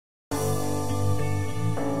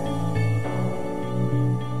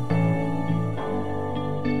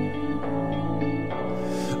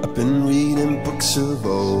I've been reading books of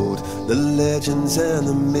old, the legends and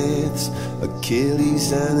the myths,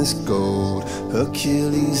 Achilles and his gold,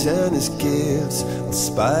 Hercules and his gifts, and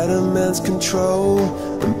Spider-Man's control,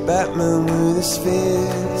 and Batman with his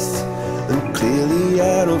fists. And clearly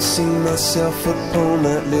I don't see myself upon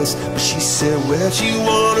that list. But she said, where'd you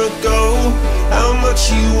wanna go? How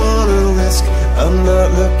much you wanna risk? I'm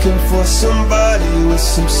not looking for somebody with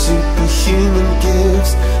some superhuman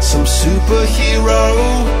gifts, some superhero,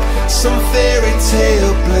 some fairy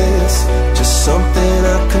tale bliss. Just something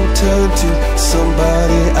I can turn to,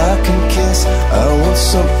 somebody I can kiss. I want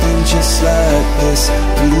something just like this.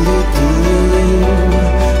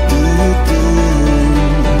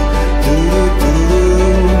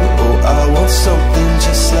 Oh, I want something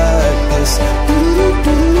just like this.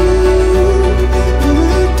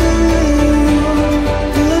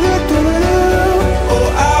 Oh,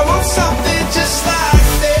 I want something just like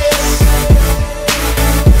this.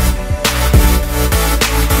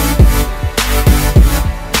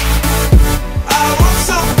 I want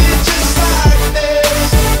something just like this.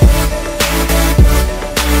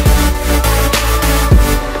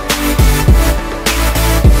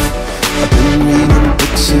 I've been reading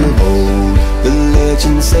books of old, the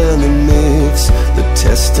legends and the myths, the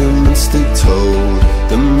testaments they told,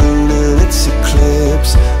 the moon and its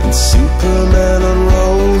eclipse, and Superman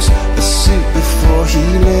unrolls the suit before he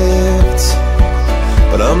lived.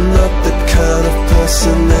 But I'm not the kind of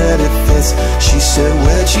person that it fits. She said,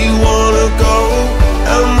 where'd you wanna go?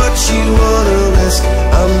 How much you wanna risk?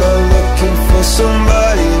 I'm not looking for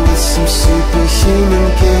somebody with some superhuman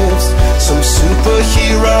gifts, some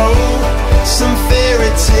superhero, some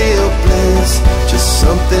fairy tale bliss. Just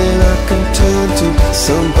something I can turn to,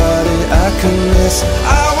 somebody I can miss.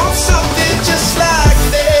 I want something just like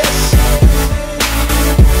this.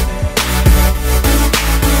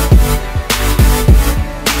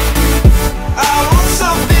 I want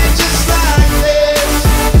something just like this.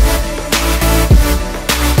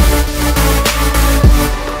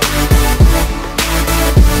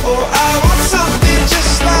 Oh, I want something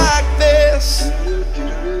just like this.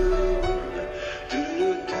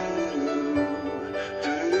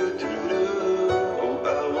 Oh,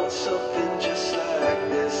 I want something just like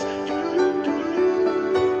this.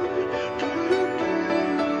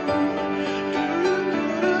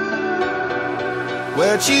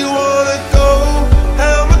 Where'd you wanna go?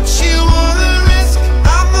 How much you wanna risk?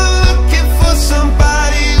 I'm not looking for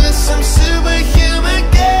somebody with some superhuman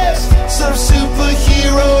gifts, some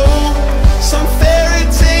superhero, some fairy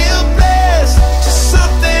tale bliss. Just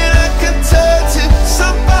something I can turn to,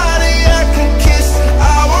 somebody I can kiss.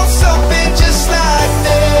 I want something just like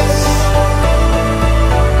this.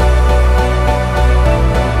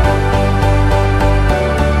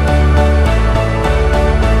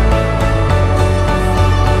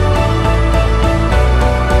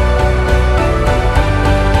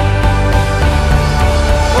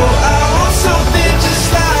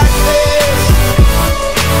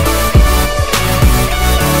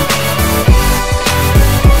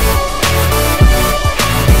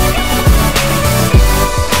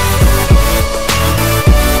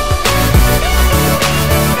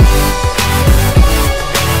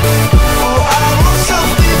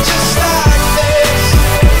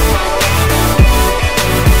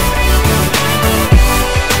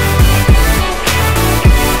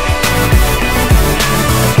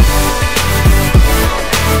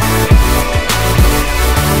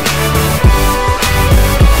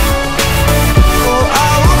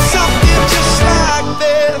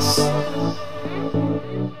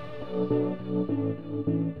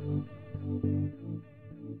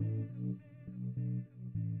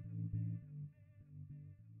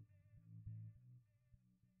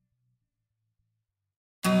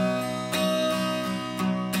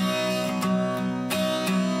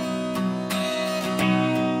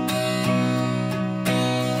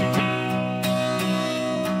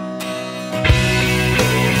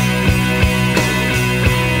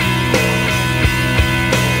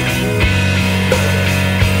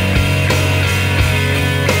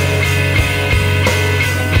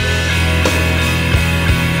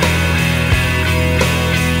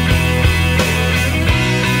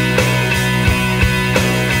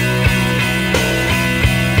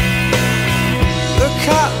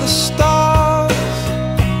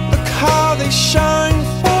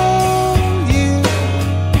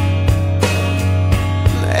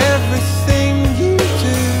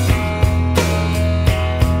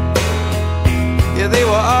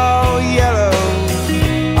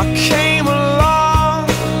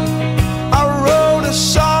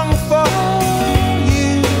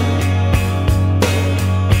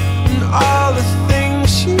 all the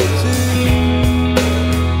things you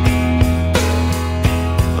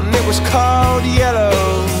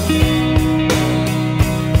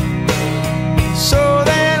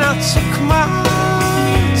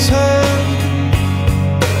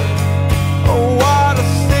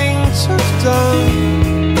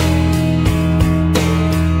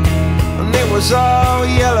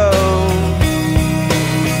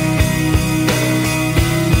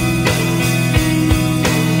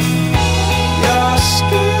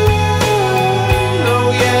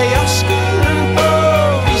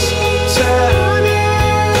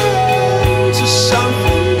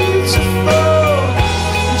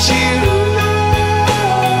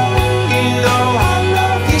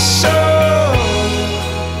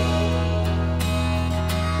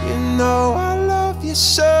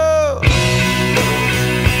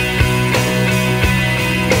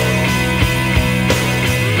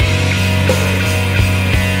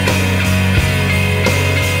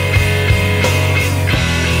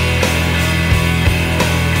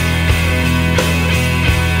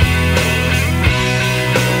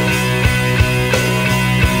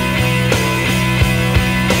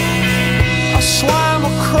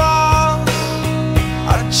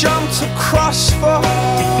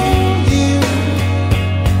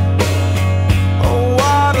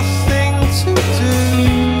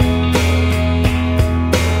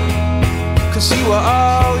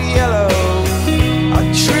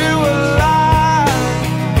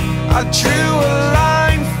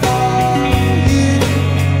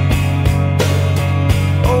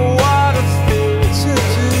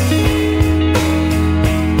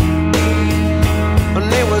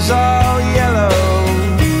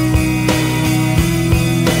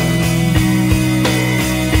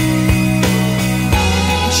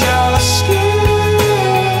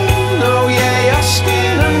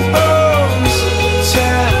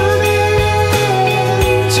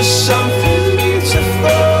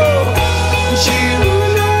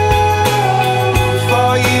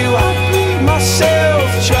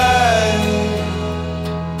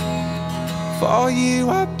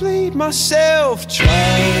myself trying.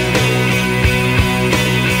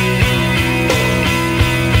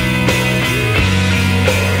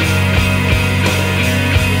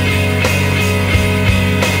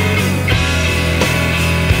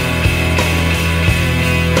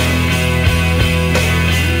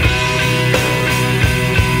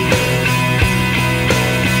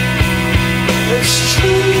 It's true.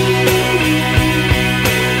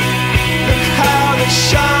 Look how they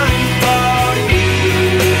shine for you.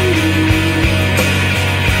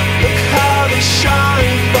 Look how they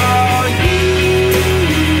shine for you.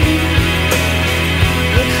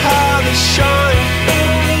 Look how they shine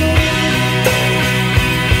for you.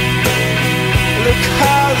 Look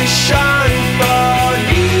how they shine for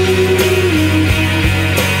you.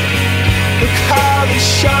 Look how they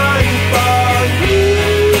shine for you.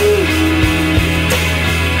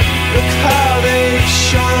 Look how they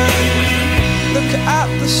shine. Look at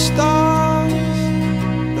the stars.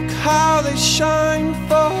 Look how they shine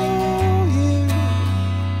for you.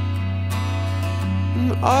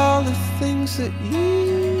 And all the things that you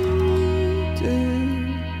do.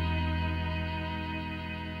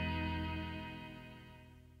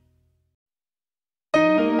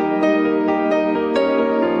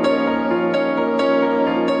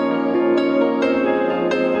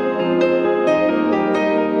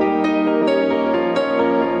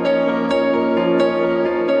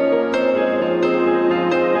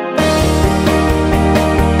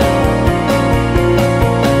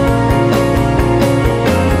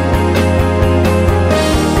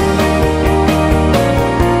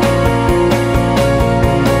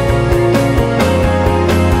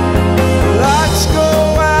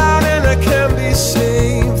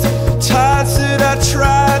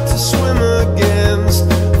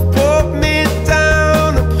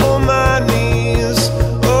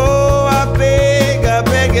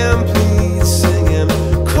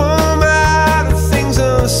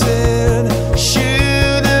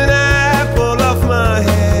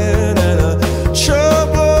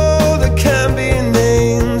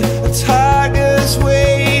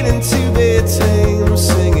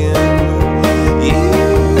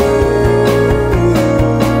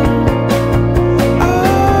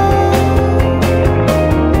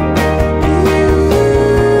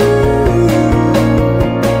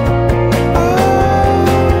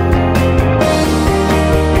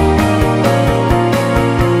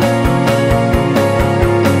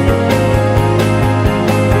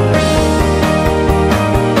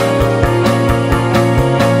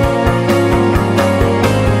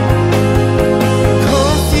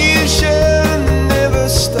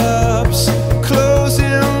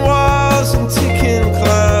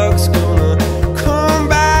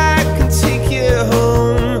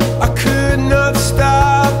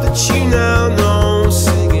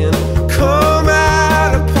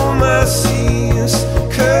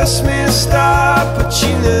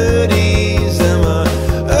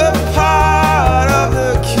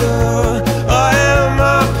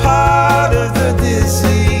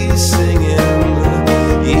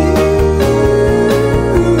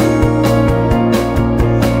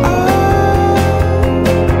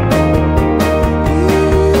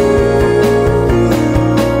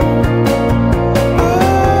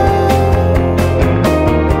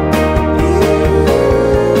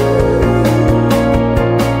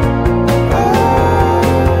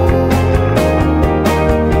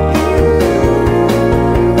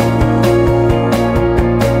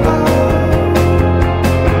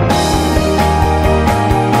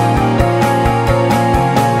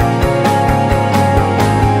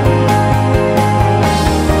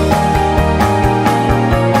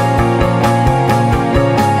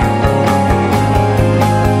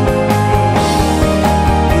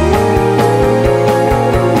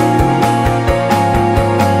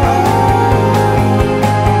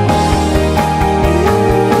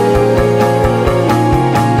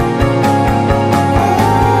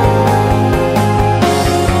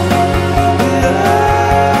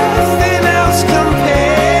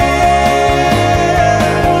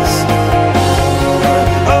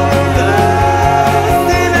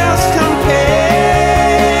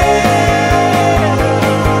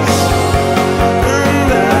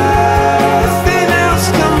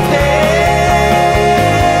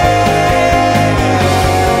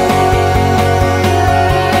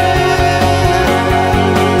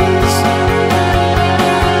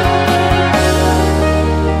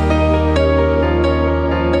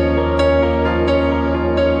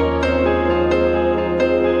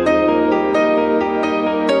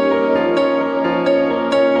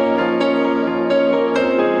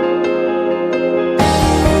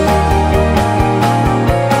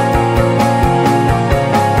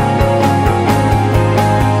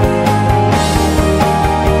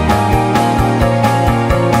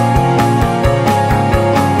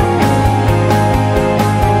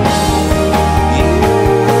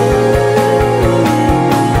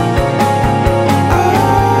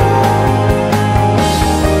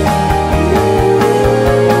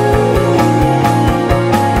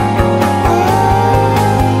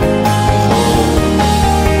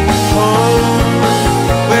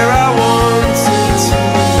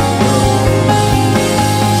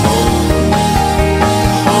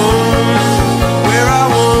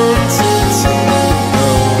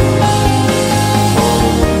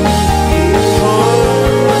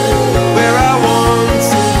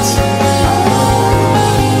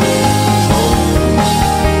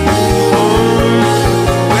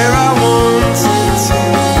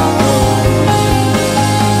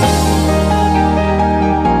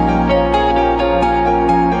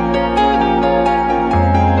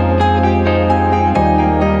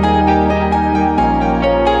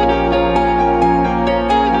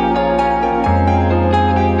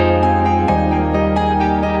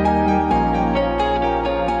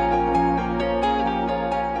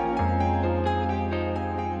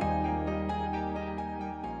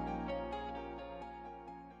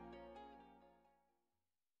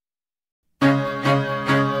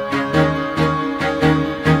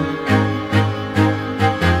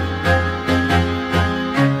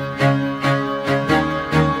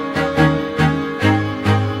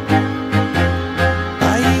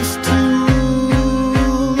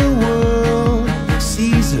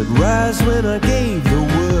 had rise when I gave the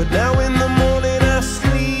word. Now in the morning I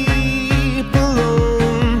sleep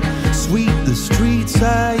alone. Sweep the streets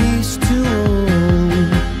I used to own.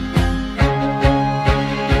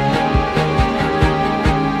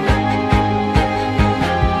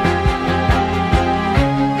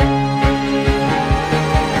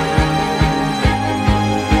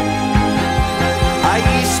 I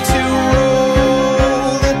used to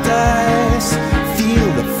roll the dice, feel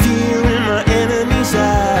the fear in my enemy's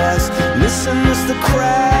eyes, listen as the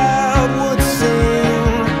crowd would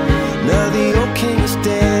sing. Now the old king is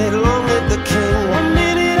dead, long live the king. One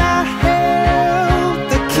minute I held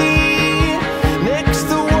the key, next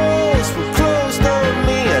the walls were closed on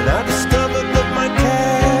me, and I discovered that my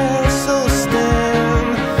castle stand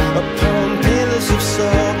upon pillars of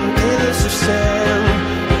salt and pillars of sand.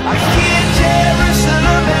 I hear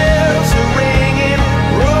Jerusalem bells are ringing,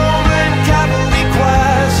 Roman cavalry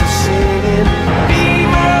choirs are singing. Be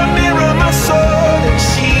my mirror, my sword and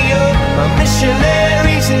shield, my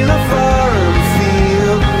missionaries in a foreign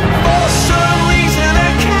field. For some reason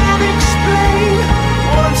I can't explain,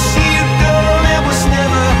 once you've gone it was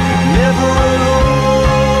never, never an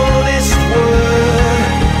honest word.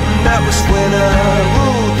 And that was when I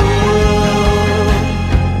ruled the world.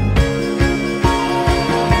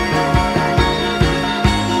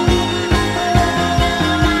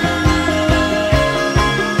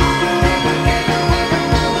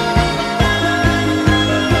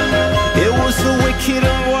 It was the wicked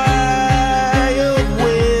and wild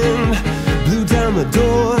wind, blew down the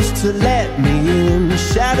doors to let me in,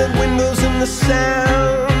 shattered windows and the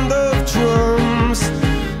sound of drums.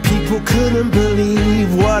 People couldn't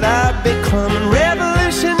believe what I'd become, and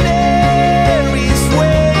revolutionaries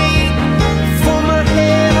wait for my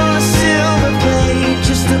head on a silver plate,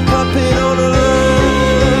 just a puppet on a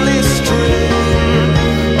lonely string.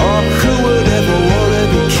 Oh, who would ever wanna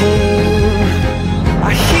be king? I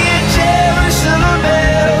hear Jerusalem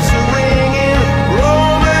bells are ringing,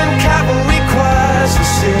 Roman cavalry choirs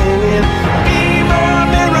are singing. Be my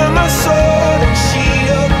mirror, my sword and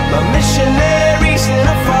shield, my missionaries in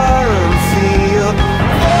a foreign field.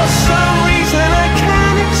 For some reason I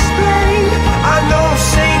can't explain, I know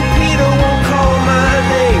St. Peter won't call my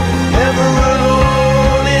name, never an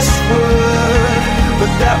honest word.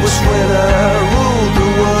 But that was when I ruled the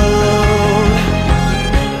world.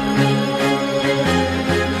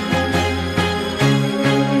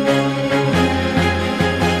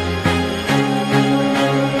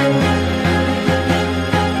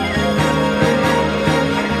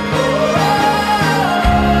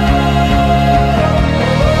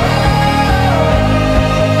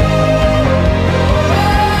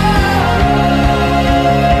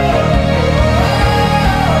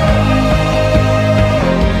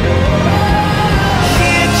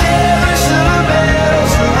 Hear Jerusalem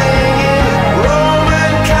bells are ringing,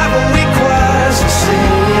 Roman cavalry choirs are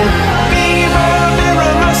singing. Be my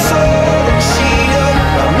mirror, my sword and shield,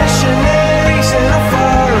 my missionaries in a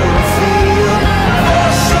foreign field. For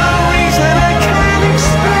some reason I can't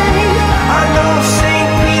explain, I know St.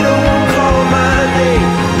 Peter won't call my name,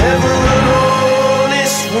 never an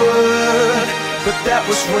honest word. But that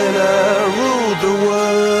was when I ruled the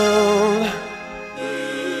world.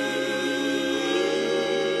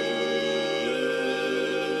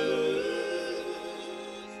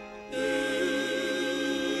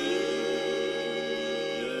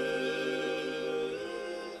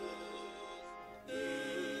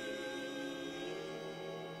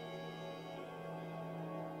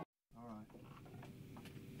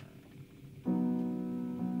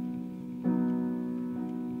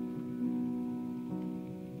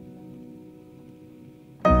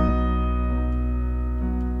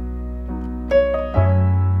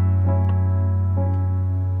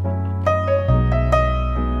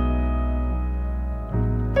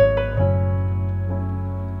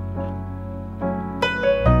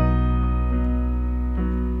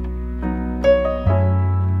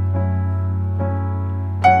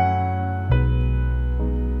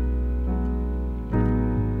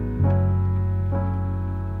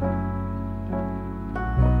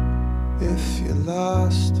 If you're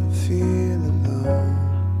lost and feel alone,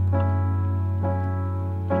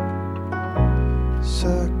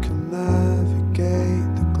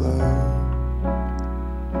 circumnavigate the globe.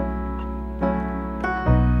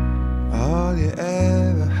 All you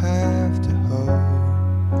ever have to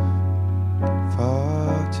hope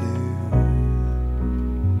for to.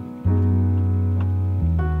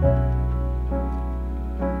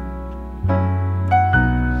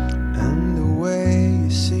 And the way you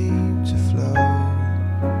seem to flow,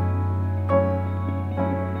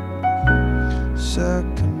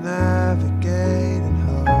 circumnavigating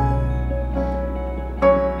hope.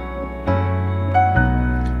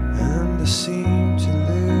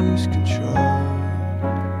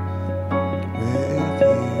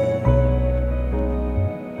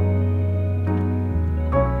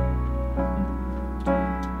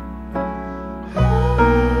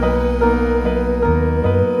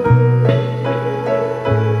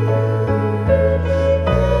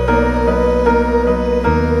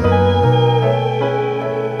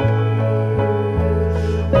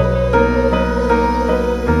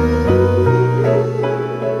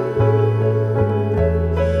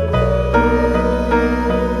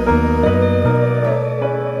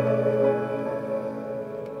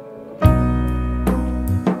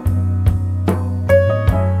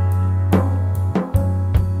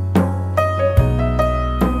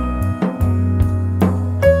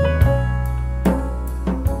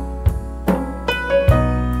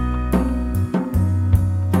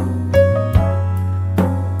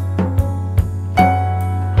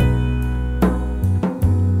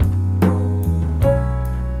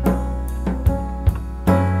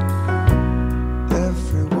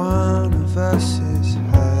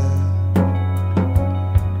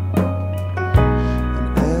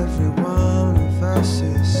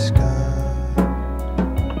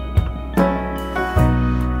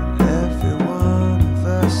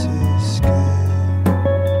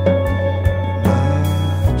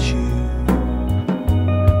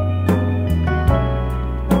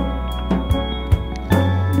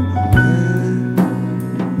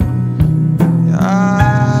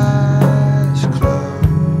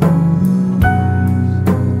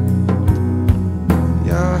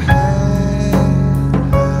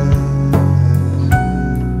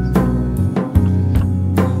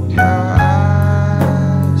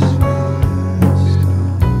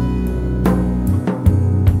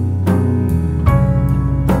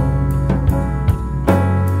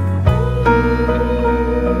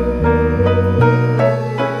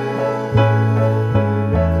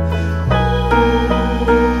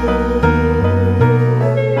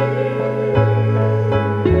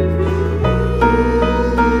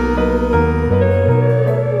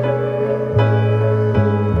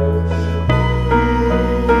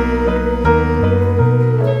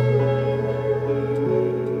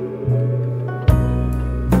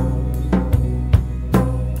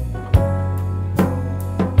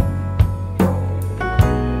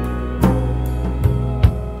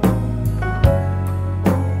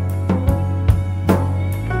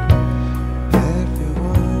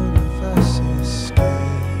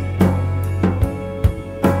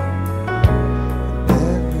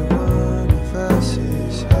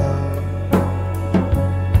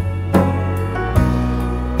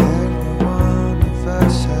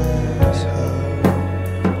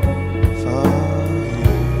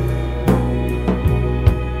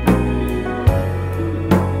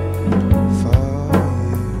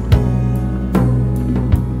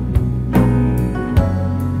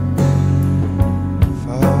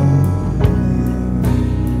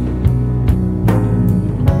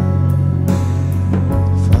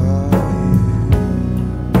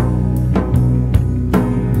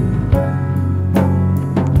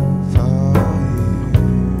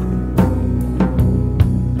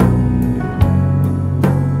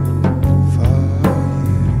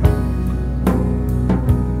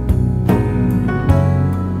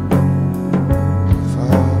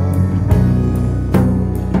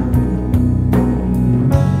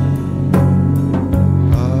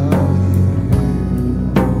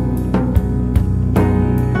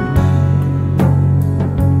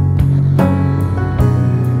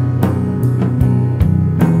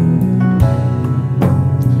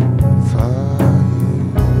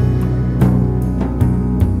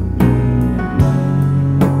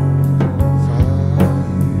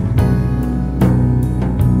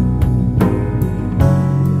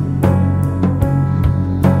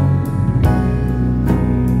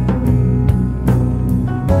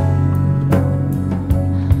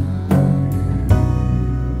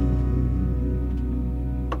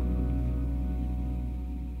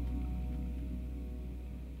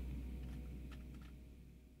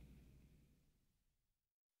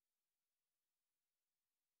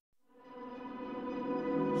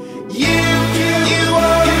 You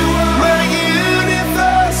are my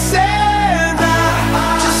universe, and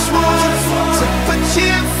I just want to put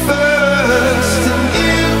you first. And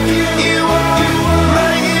you are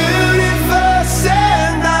my universe,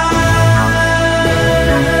 and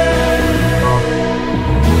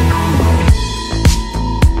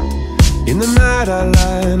in the night I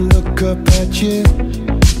lie and look up at you.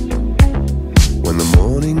 When the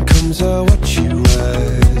morning comes I watch you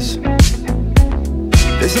rise.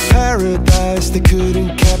 There's a paradise they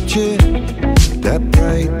couldn't capture, that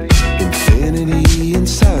bright infinity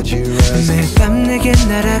inside your eyes. 매일 밤 내게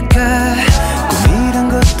날아가 꿈이란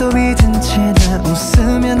것도 잊은 채 난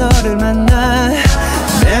웃으며 너를 만나.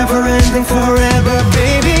 Never ending forever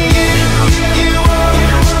baby. You are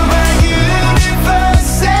my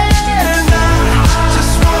universe, and I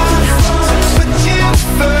just want to put you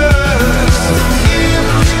first.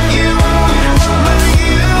 You are my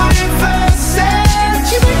universe, and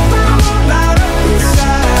you make my world light up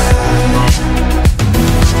inside.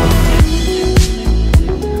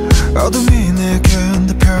 어둠이 내겐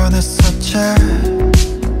더 변했었지.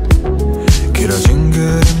 길어진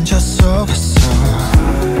그림자 속에서.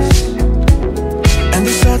 And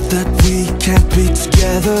they said that we can't be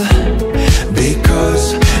together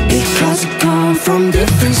because we come from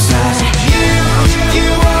different sides.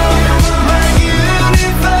 You are my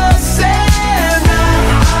universe, and I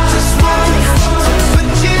just want to put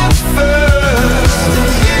you first.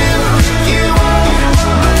 You are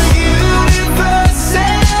my universe,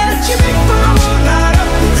 and you make my world light up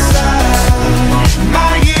inside.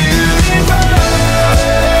 My universe,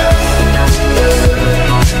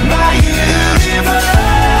 my universe,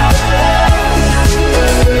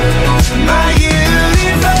 my universe.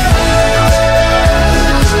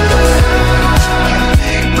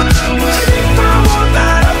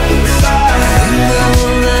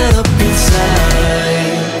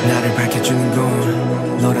 나를 밝혀주는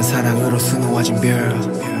건 너란 사랑으로 수놓아진 별.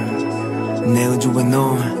 내 우주에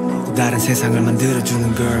넌 또 다른 세상을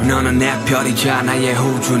만들어주는 걸. 너는 내 별이자 나의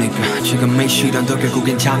호주니까. 지금의 시련도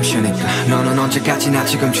결국엔 잠시니까. 너는 언제까지나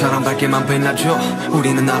지금처럼 밝게만 빛나줘.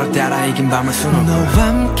 우리는 너를 따라 이긴 밤을 수놓아. 너와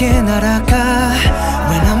함께 날아가.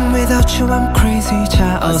 When I'm without you I'm crazy.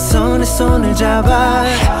 자 어서 내 손을 잡아.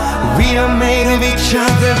 We are made of each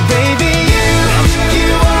other baby.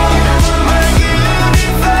 You are my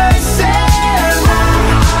universe, and I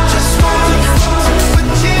just want to put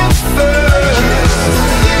you first.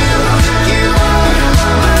 You are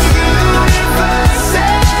my universe,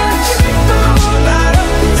 and you make the world light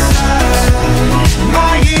up inside.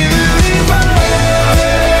 My universe,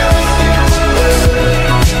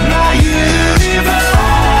 my universe,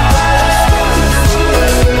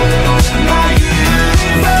 my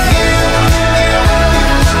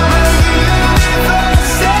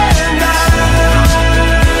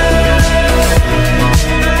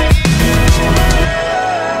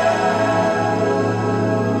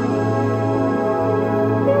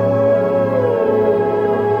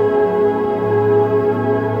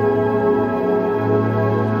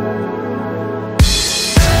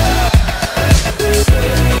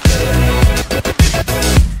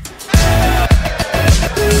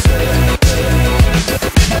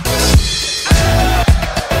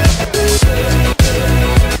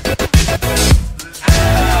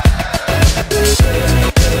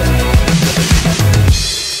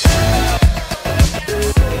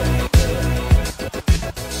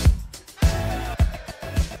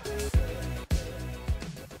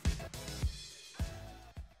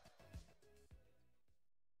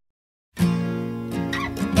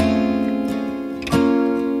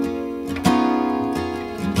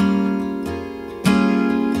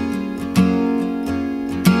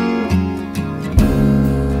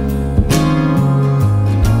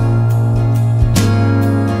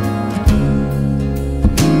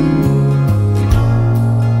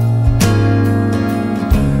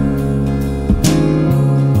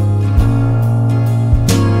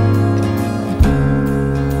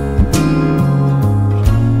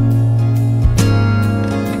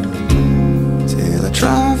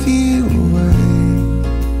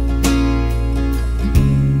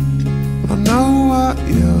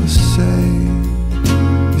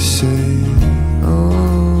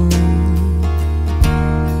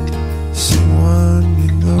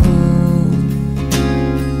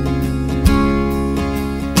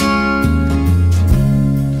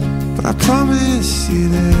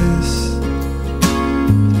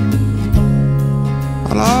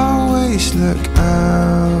always look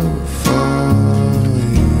out for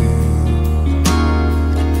you.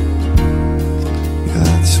 Yeah,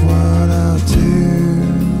 that's what I'll do.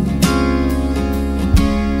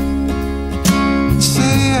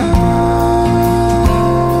 Say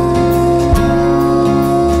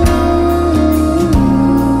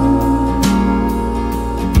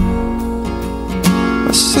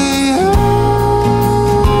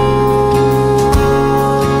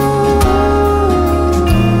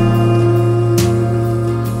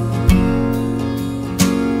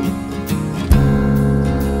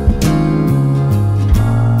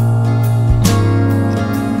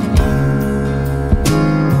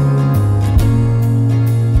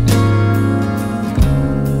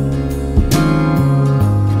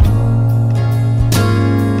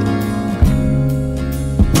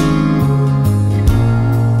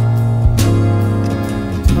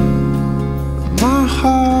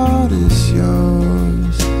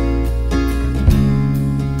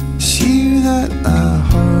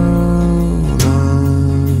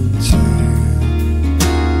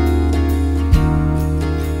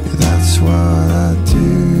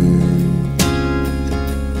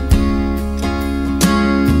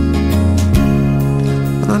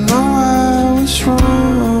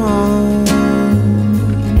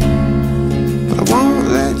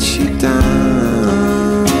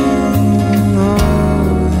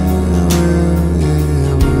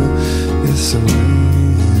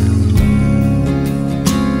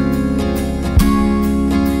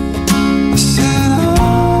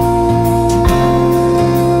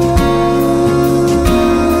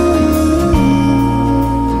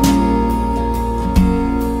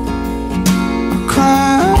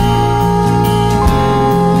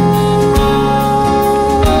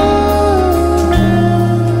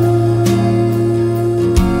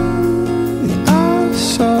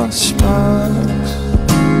sparks.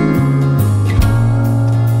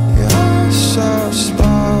 Yeah, I saw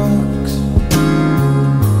sparks.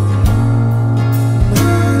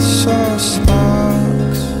 I saw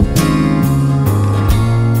sparks.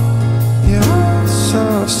 Yeah, I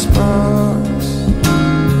saw sparks.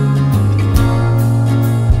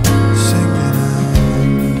 Singing out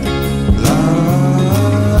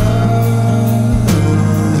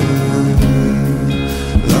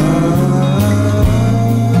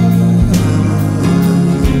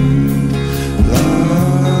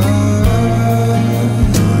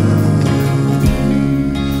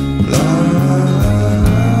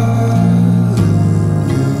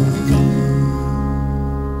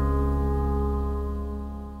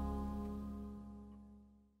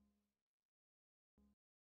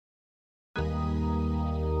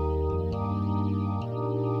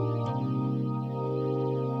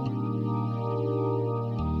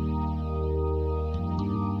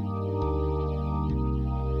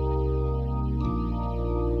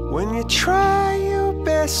when you try your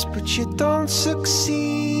best but you don't succeed,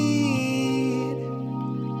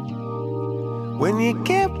 when you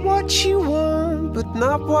get what you want but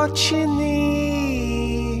not what you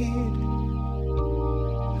need,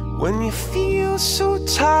 when you feel so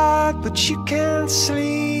tired but you can't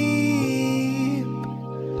sleep,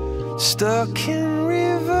 stuck in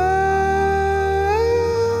reverse,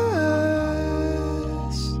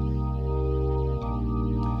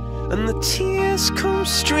 and the tears come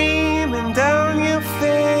streaming down your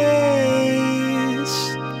face,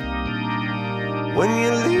 when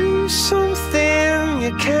you lose something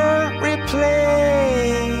you can't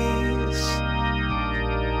replace,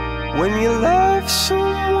 when you love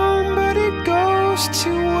someone but it goes to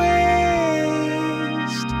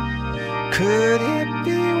waste. Could it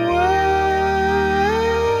be worse?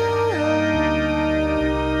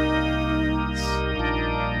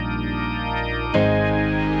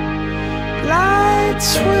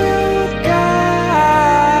 Lights will guide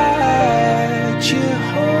you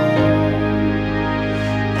home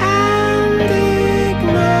and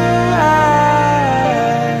ignite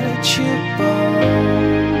your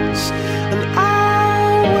bones, and I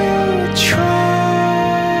will try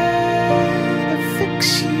to fix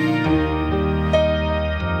you.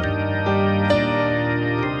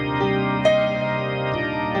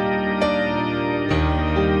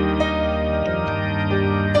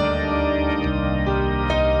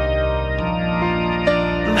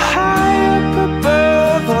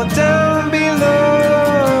 Down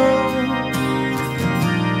below,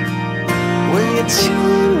 when you're too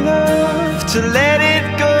in love to let it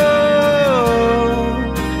go,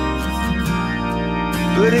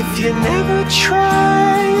 but if you never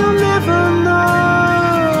try you'll never know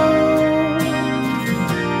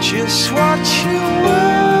just what you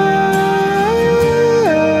were.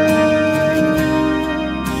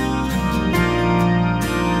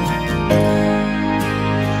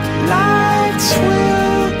 Lights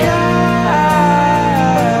will guide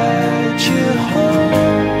you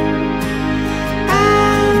home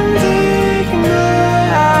and ignite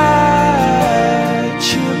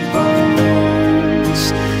your bones,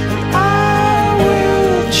 and I will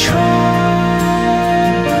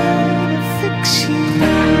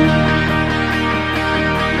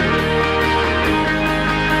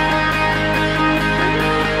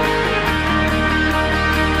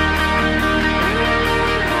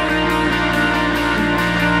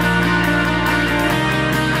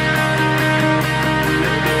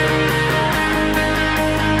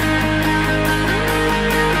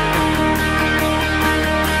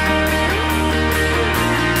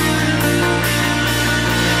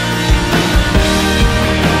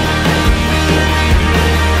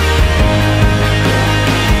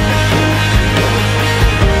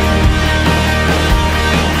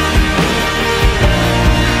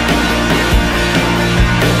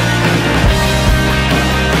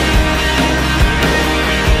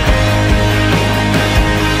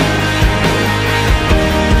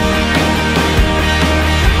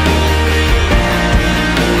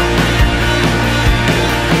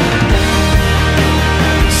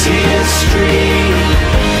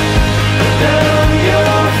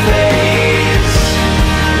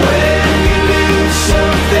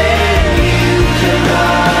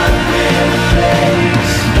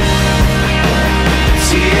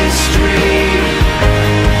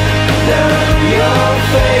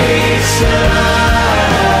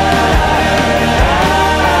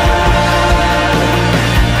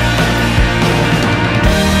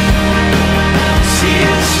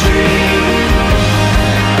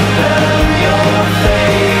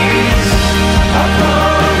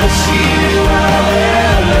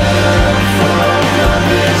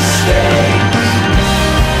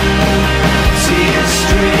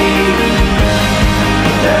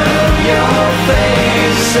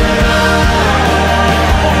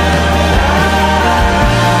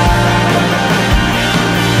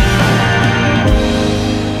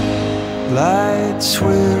Lights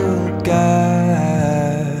will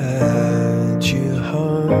guide you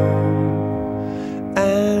home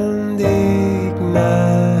and ignite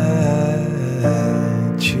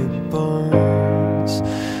your bones,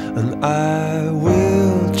 and I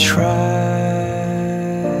will try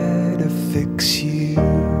to fix you.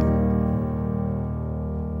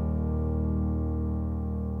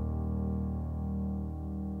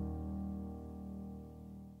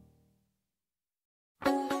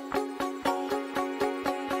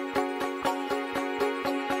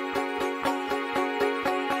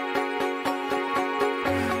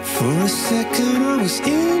 For a second I was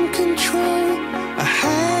in control. I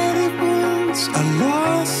had it once, I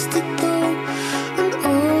lost it though. And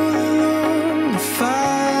all along the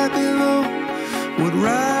fire below would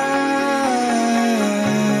rise.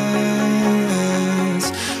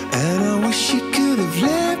 And I wish you could have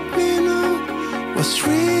let me know what's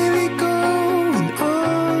really going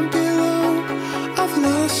on below. I've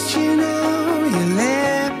lost you now, you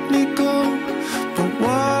let me go, but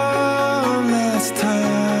one last time.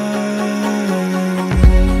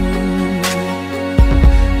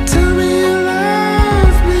 Tell me you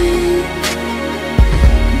love me.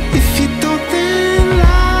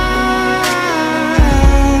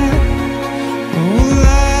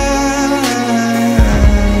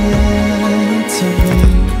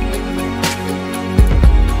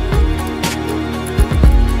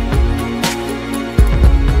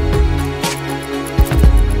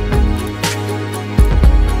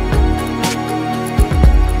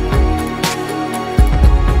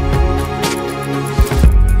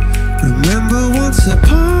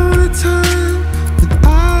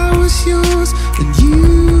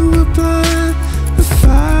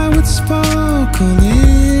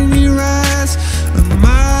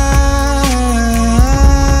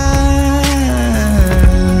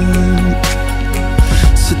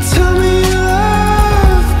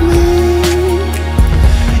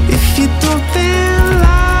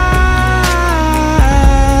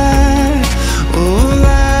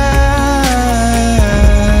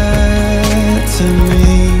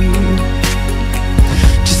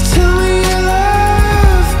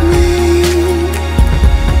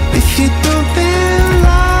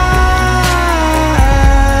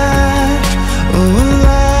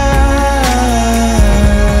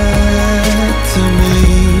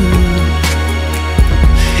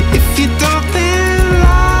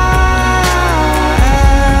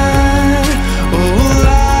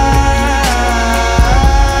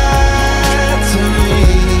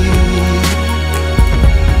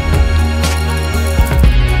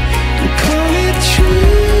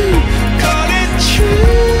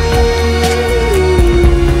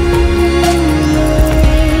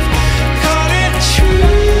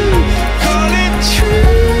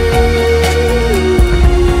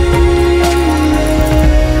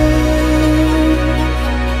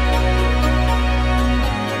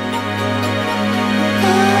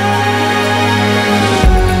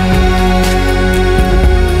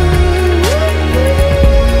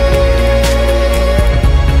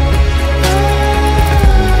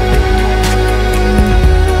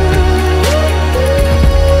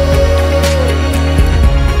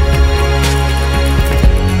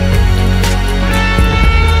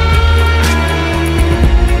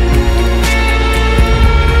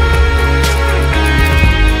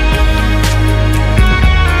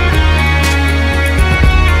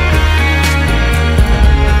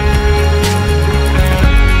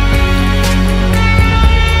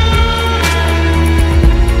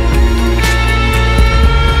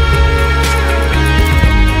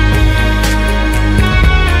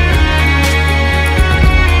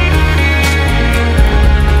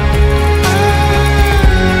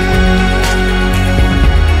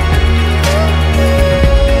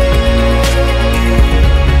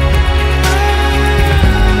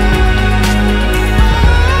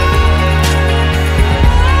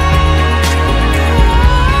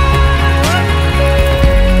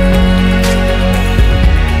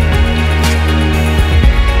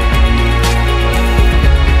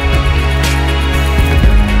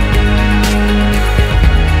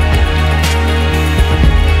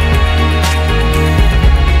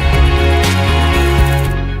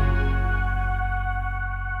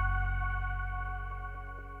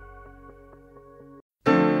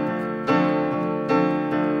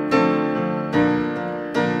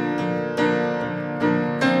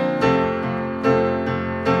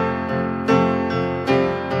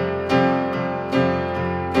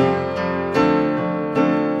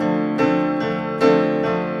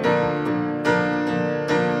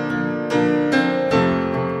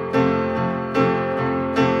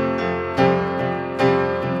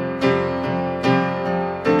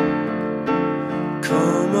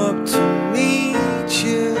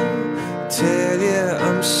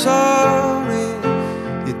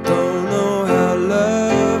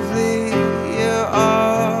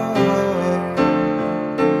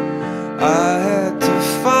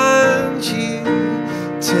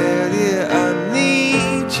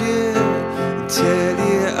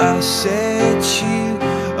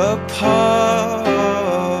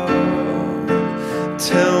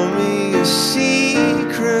 tell me your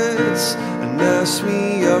secrets and ask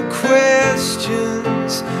me your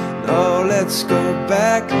questions. Now let's go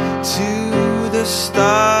back to the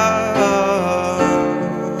start,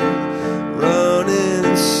 running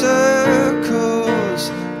in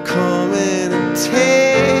circles, coming in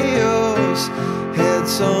tails,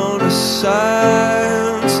 heads on the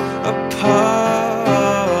sides apart.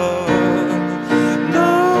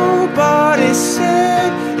 Nobody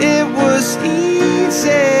said it was easy.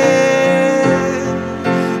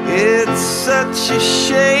 It's such a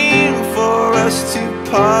shame for us to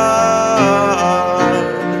part.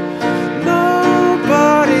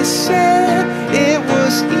 Nobody said it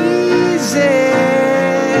was easy.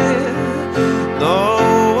 No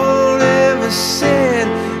one ever said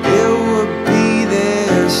it would be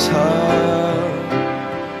this hard.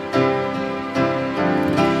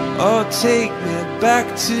 Oh, take me back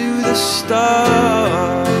to the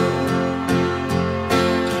start.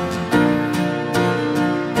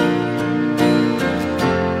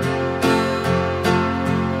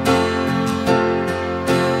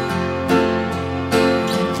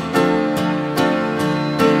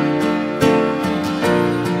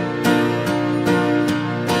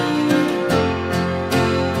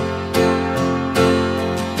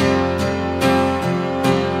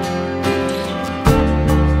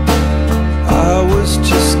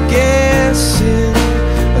 Just guessing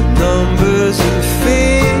at numbers and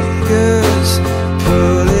figures,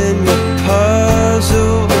 pulling your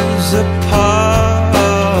puzzles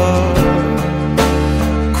apart.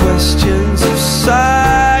 Questions of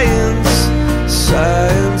science,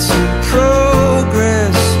 science and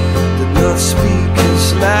progress did not speak as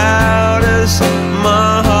loud as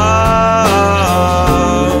my heart.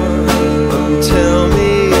 Tell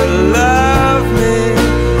me you love me,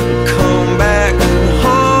 come back and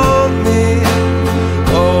haunt me.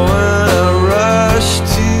 Oh, when I rush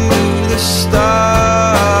to the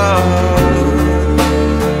start,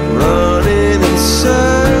 running in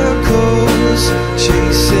circles,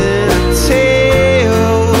 chasing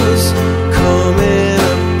tails, coming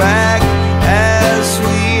back as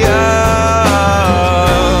we are.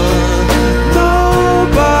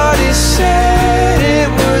 Nobody said it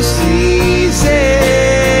was easy.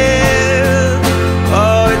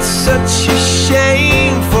 Oh, it's such a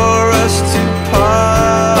shame for us to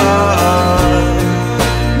part.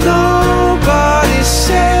 Nobody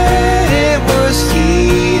said it was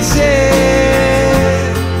easy.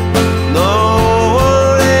 No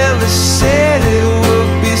one ever said it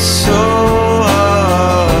would be so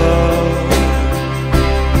hard.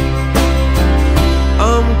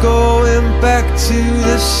 I'm going back to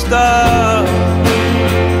the start.